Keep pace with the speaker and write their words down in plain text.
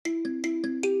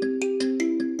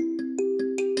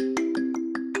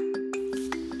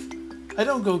I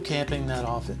don't go camping that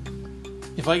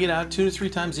often. If I get out 2 to 3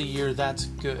 times a year, that's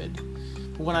good.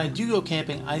 But when I do go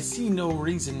camping, I see no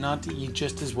reason not to eat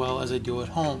just as well as I do at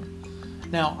home.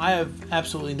 Now, I have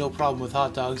absolutely no problem with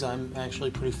hot dogs. I'm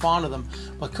actually pretty fond of them.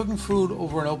 But cooking food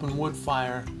over an open wood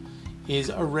fire is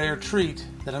a rare treat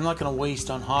that I'm not going to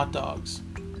waste on hot dogs.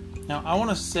 Now, I want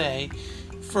to say,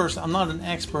 first, I'm not an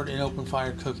expert in open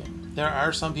fire cooking. There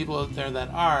are some people out there that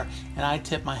are, and I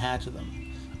tip my hat to them.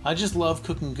 I just love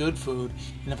cooking good food,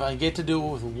 and if I get to do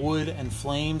it with wood and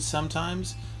flames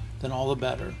sometimes, then all the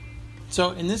better.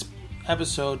 So in this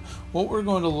episode, what we're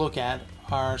going to look at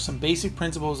are some basic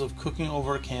principles of cooking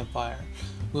over a campfire.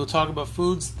 We'll talk about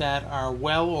foods that are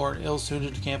well or ill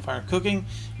suited to campfire cooking,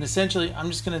 and essentially I'm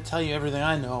just going to tell you everything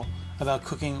I know about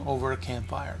cooking over a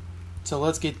campfire. So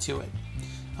let's get to it.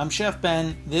 I'm Chef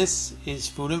Ben. This is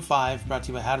Food in 5, brought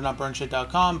to you by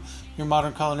howtonotburnshit.com, your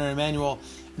modern culinary manual,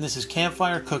 and this is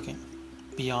Campfire Cooking,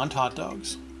 Beyond Hot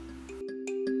Dogs.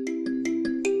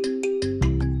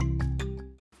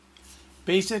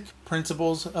 Basic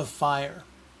principles of fire.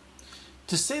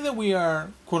 To say that we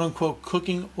are, quote-unquote,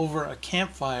 cooking over a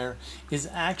campfire is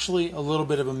actually a little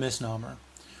bit of a misnomer.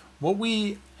 What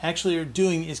we actually are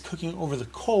doing is cooking over the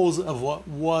coals of what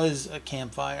was a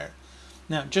campfire.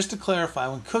 Now, just to clarify,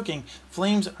 when cooking,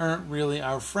 flames aren't really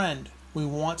our friend. We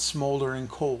want smoldering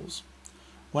coals.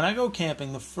 When I go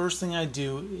camping, the first thing I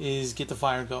do is get the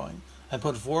fire going. I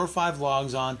put 4 or 5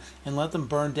 logs on and let them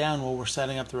burn down while we're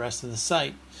setting up the rest of the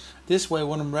site. This way,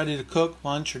 when I'm ready to cook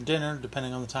lunch or dinner,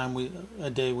 depending on the time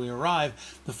of day we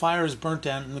arrive, the fire is burnt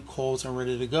down and the coals are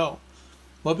ready to go.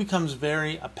 What becomes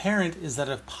very apparent is that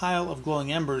a pile of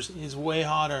glowing embers is way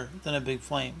hotter than a big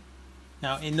flame.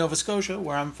 Now, in Nova Scotia,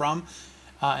 where I'm from,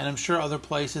 and I'm sure other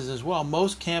places as well,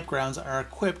 most campgrounds are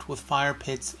equipped with fire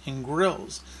pits and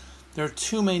grills. There are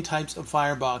 2 main types of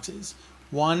fireboxes.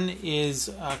 One is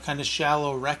a kind of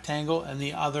shallow rectangle, and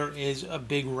the other is a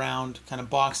big round kind of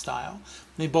box style.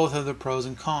 They both have their pros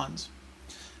and cons.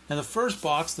 Now the first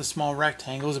box, the small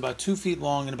rectangle, is about 2 feet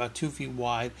long and about 2 feet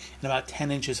wide and about 10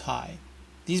 inches high.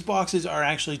 These boxes are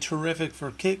actually terrific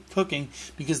for cooking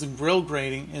because the grill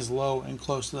grating is low and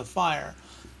close to the fire.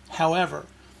 However,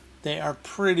 they are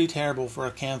pretty terrible for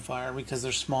a campfire because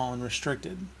they're small and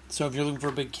restricted. So if you're looking for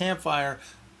a big campfire,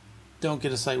 don't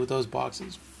get a site with those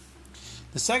boxes.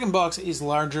 The second box is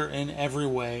larger in every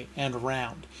way and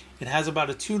round. It has about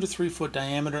a 2 to 3 foot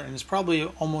diameter and is probably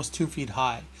almost 2 feet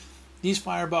high. These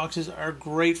fireboxes are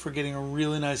great for getting a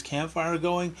really nice campfire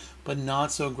going, but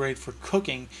not so great for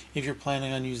cooking if you're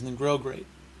planning on using the grill grate.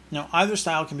 Now, either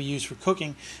style can be used for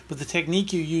cooking, but the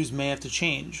technique you use may have to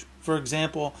change. For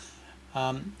example,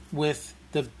 with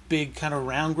the big kind of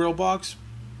round grill box,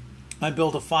 I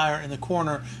built a fire in the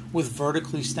corner with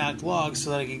vertically stacked logs so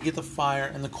that I could get the fire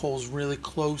and the coals really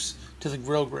close to the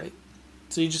grill grate.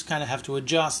 So you just kind of have to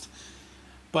adjust,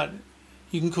 but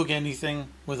you can cook anything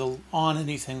on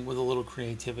anything with a little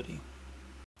creativity.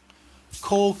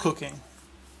 Coal cooking.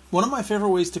 One of my favorite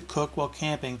ways to cook while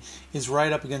camping is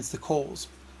right up against the coals.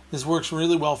 This works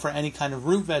really well for any kind of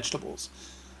root vegetables.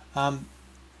 I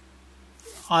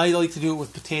like to do it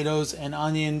with potatoes and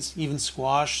onions, even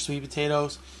squash, sweet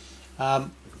potatoes.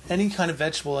 Any kind of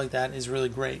vegetable like that is really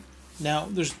great. Now,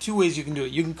 there's 2 ways you can do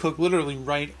it. You can cook literally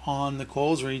right on the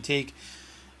coals, where you take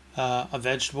a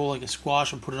vegetable like a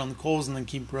squash and put it on the coals and then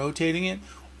keep rotating it.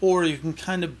 Or you can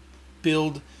kind of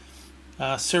build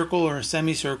a circle or a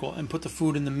semicircle and put the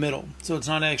food in the middle. So it's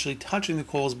not actually touching the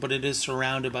coals, but it is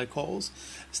surrounded by coals.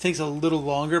 This takes a little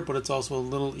longer, but it's also a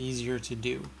little easier to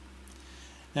do.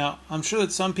 Now, I'm sure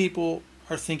that some people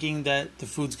are thinking that the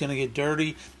food's going to get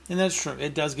dirty, and that's true.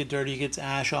 It does get dirty. It gets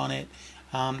ash on it,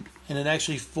 and it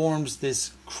actually forms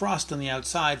this crust on the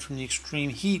outside from the extreme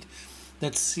heat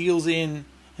that seals in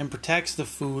and protects the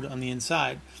food on the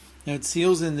inside. Now, it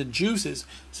seals in the juices,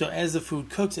 so as the food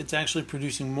cooks, it's actually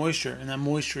producing moisture, and that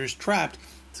moisture is trapped,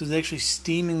 so it's actually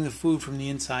steaming the food from the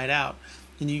inside out,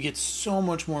 and you get so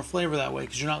much more flavor that way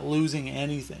because you're not losing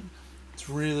anything. It's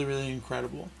really, really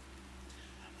incredible.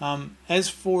 As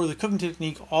for the cooking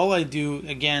technique, all I do,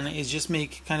 again, is just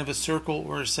make kind of a circle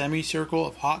or a semicircle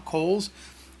of hot coals,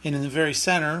 and in the very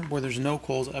center, where there's no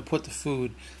coals, I put the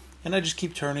food, and I just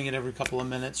keep turning it every couple of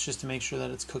minutes just to make sure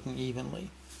that it's cooking evenly.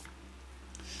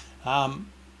 Now,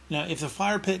 if the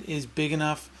fire pit is big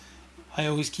enough, I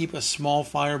always keep a small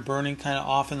fire burning kind of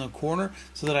off in the corner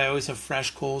so that I always have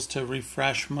fresh coals to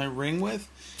refresh my ring with.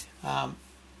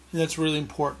 That's really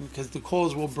important because the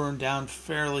coals will burn down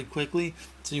fairly quickly,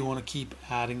 so you want to keep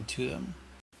adding to them.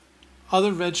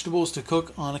 Other vegetables to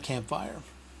cook on a campfire.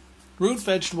 Root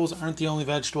vegetables aren't the only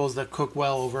vegetables that cook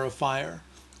well over a fire.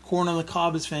 Corn on the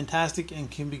cob is fantastic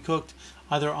and can be cooked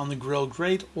either on the grill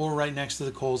grate or right next to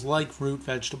the coals like root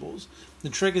vegetables. The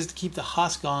trick is to keep the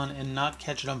husk on and not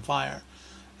catch it on fire.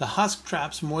 The husk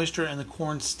traps moisture and the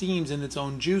corn steams in its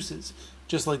own juices,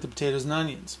 just like the potatoes and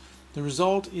onions. The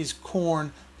result is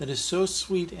corn that is so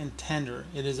sweet and tender.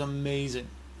 It is amazing.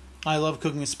 I love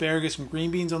cooking asparagus and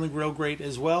green beans on the grill grate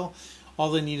as well.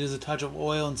 All they need is a touch of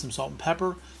oil and some salt and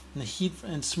pepper, and the heat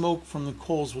and smoke from the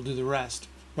coals will do the rest.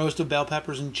 Roasted bell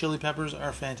peppers and chili peppers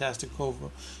are fantastic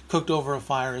cooked over a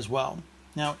fire as well.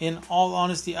 Now, in all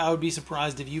honesty, I would be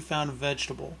surprised if you found a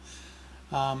vegetable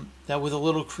that with a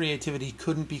little creativity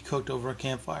couldn't be cooked over a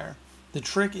campfire. The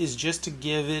trick is just to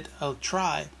give it a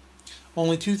try.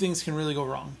 Only two things can really go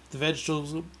wrong. The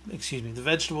vegetables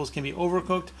can be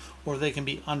overcooked or they can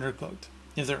be undercooked.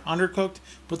 If they're undercooked,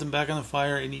 put them back on the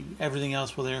fire and eat everything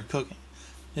else while they are cooking.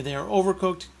 If they are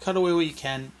overcooked, cut away what you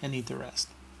can and eat the rest.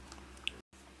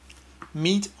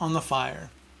 Meat on the fire.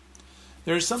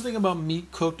 There is something about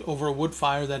meat cooked over a wood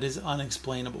fire that is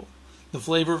unexplainable. The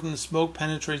flavor from the smoke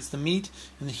penetrates the meat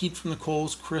and the heat from the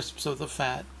coals crisps out the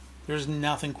fat. There is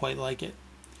nothing quite like it.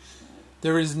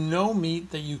 There is no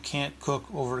meat that you can't cook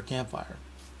over a campfire.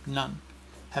 None.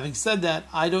 Having said that,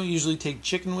 I don't usually take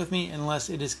chicken with me unless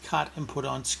it is cut and put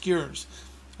on skewers.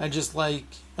 I just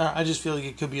feel like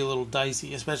it could be a little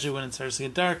dicey, especially when it starts to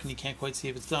get dark and you can't quite see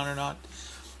if it's done or not.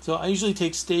 So I usually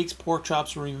take steaks, pork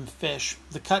chops, or even fish.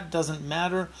 The cut doesn't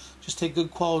matter. Just take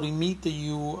good quality meat that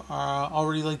you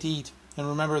already like to eat. And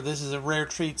remember, this is a rare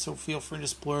treat, so feel free to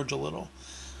splurge a little.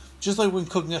 Just like when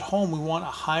cooking at home, we want a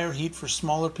higher heat for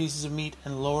smaller pieces of meat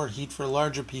and lower heat for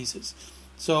larger pieces.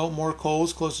 So more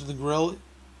coals closer to the grill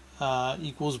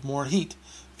equals more heat.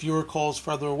 Fewer coals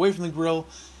farther away from the grill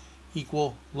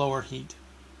equal lower heat.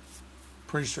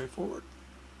 Pretty straightforward.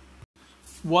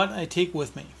 What I take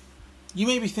with me. You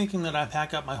may be thinking that I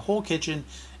pack up my whole kitchen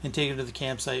and take it to the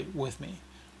campsite with me.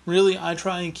 Really, I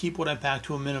try and keep what I pack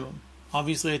to a minimum.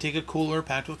 Obviously, I take a cooler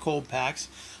packed with cold packs.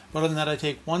 But other than that, I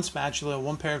take one spatula,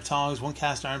 one pair of tongs, one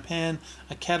cast iron pan,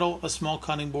 a kettle, a small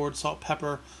cutting board, salt,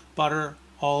 pepper, butter,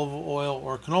 olive oil,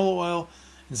 or canola oil.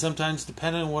 And sometimes,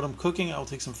 depending on what I'm cooking, I'll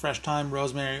take some fresh thyme,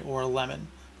 rosemary, or a lemon.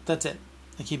 That's it.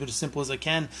 I keep it as simple as I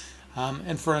can.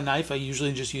 And for a knife, I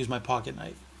usually just use my pocket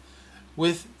knife.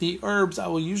 With the herbs, I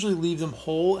will usually leave them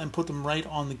whole and put them right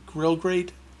on the grill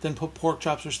grate, then put pork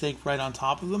chops or steak right on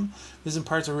top of them. This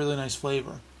imparts a really nice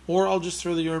flavor. Or I'll just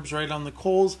throw the herbs right on the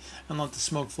coals and let the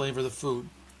smoke flavor the food.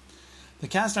 The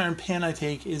cast iron pan I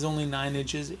take is only 9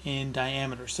 inches in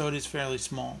diameter, so it is fairly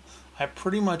small. I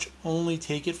pretty much only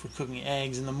take it for cooking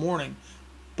eggs in the morning,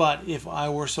 but if I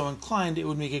were so inclined, it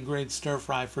would make a great stir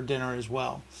fry for dinner as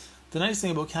well. The nice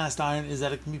thing about cast iron is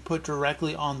that it can be put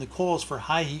directly on the coals for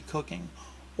high heat cooking,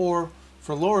 or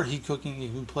for lower heat cooking,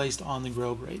 it can be placed on the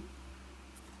grill grate.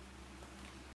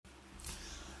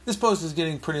 This post is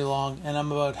getting pretty long, and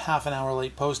I'm about half an hour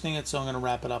late posting it, so I'm going to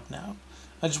wrap it up now.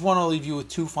 I just want to leave you with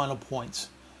 2 final points.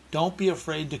 Don't be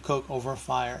afraid to cook over a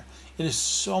fire. It is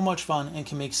so much fun and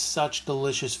can make such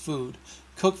delicious food.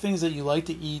 Cook things that you like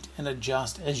to eat and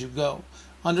adjust as you go.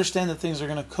 Understand that things are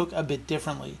going to cook a bit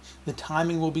differently. The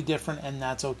timing will be different, and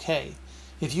that's okay.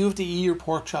 If you have to eat your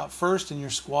pork chop first and your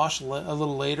squash a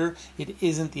little later, it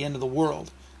isn't the end of the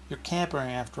world. You're camping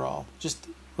after all. Just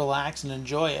relax and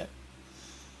enjoy it.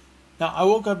 Now, I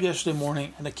woke up yesterday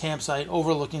morning at a campsite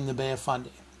overlooking the Bay of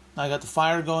Fundy. I got the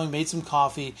fire going, made some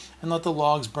coffee, and let the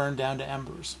logs burn down to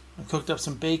embers. I cooked up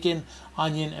some bacon,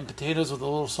 onion, and potatoes with a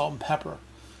little salt and pepper.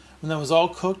 When that was all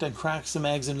cooked, I cracked some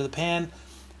eggs into the pan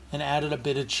and added a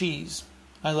bit of cheese.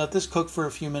 I let this cook for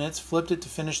a few minutes, flipped it to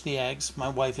finish the eggs. My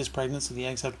wife is pregnant, so the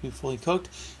eggs have to be fully cooked,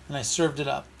 and I served it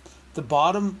up. The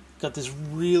bottom got this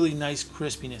really nice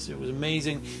crispiness. It was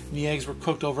amazing. The eggs were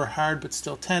cooked over hard but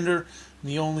still tender.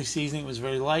 The only seasoning was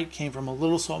very light, came from a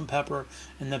little salt and pepper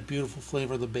and that beautiful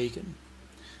flavor of the bacon.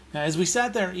 Now, as we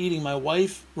sat there eating, my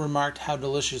wife remarked how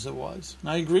delicious it was.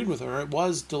 And I agreed with her. It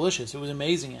was delicious. It was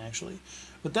amazing, actually.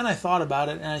 But then I thought about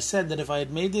it, and I said that if I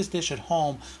had made this dish at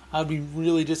home, I would be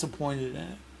really disappointed in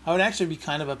it. I would actually be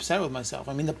kind of upset with myself.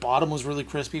 I mean, the bottom was really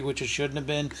crispy, which it shouldn't have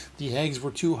been. The eggs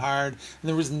were too hard, and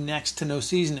there was next to no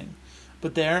seasoning.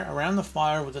 But there, around the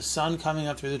fire, with the sun coming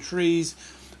up through the trees,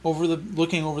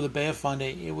 looking over the Bay of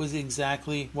Fundy, it was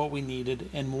exactly what we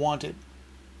needed and wanted.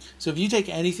 So if you take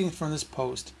anything from this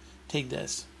post, take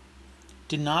this.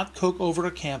 Do not cook over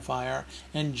a campfire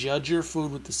and judge your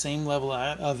food with the same level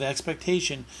of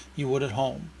expectation you would at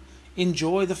home.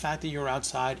 Enjoy the fact that you're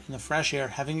outside in the fresh air,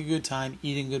 having a good time,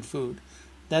 eating good food.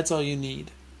 That's all you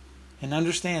need. And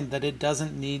understand that it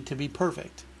doesn't need to be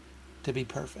perfect to be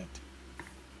perfect.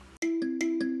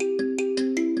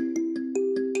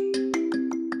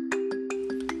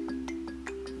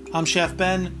 I'm Chef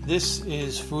Ben. This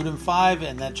is Food in 5,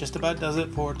 and that just about does it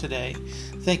for today.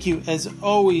 Thank you, as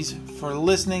always, for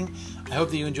listening. I hope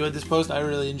that you enjoyed this post. I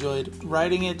really enjoyed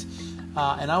writing it.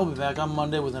 And I will be back on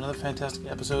Monday with another fantastic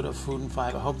episode of Food in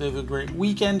 5. I hope they have a great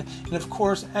weekend. And of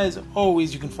course, as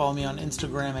always, you can follow me on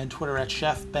Instagram and Twitter at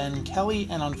Chef Ben Kelly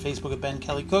and on Facebook at Ben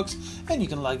Kelly Cooks. And you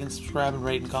can like and subscribe and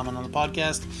rate and comment on the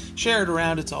podcast. Share it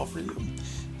around. It's all for you.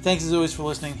 Thanks as always for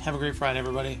listening. Have a great Friday,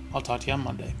 everybody. I'll talk to you on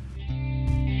Monday.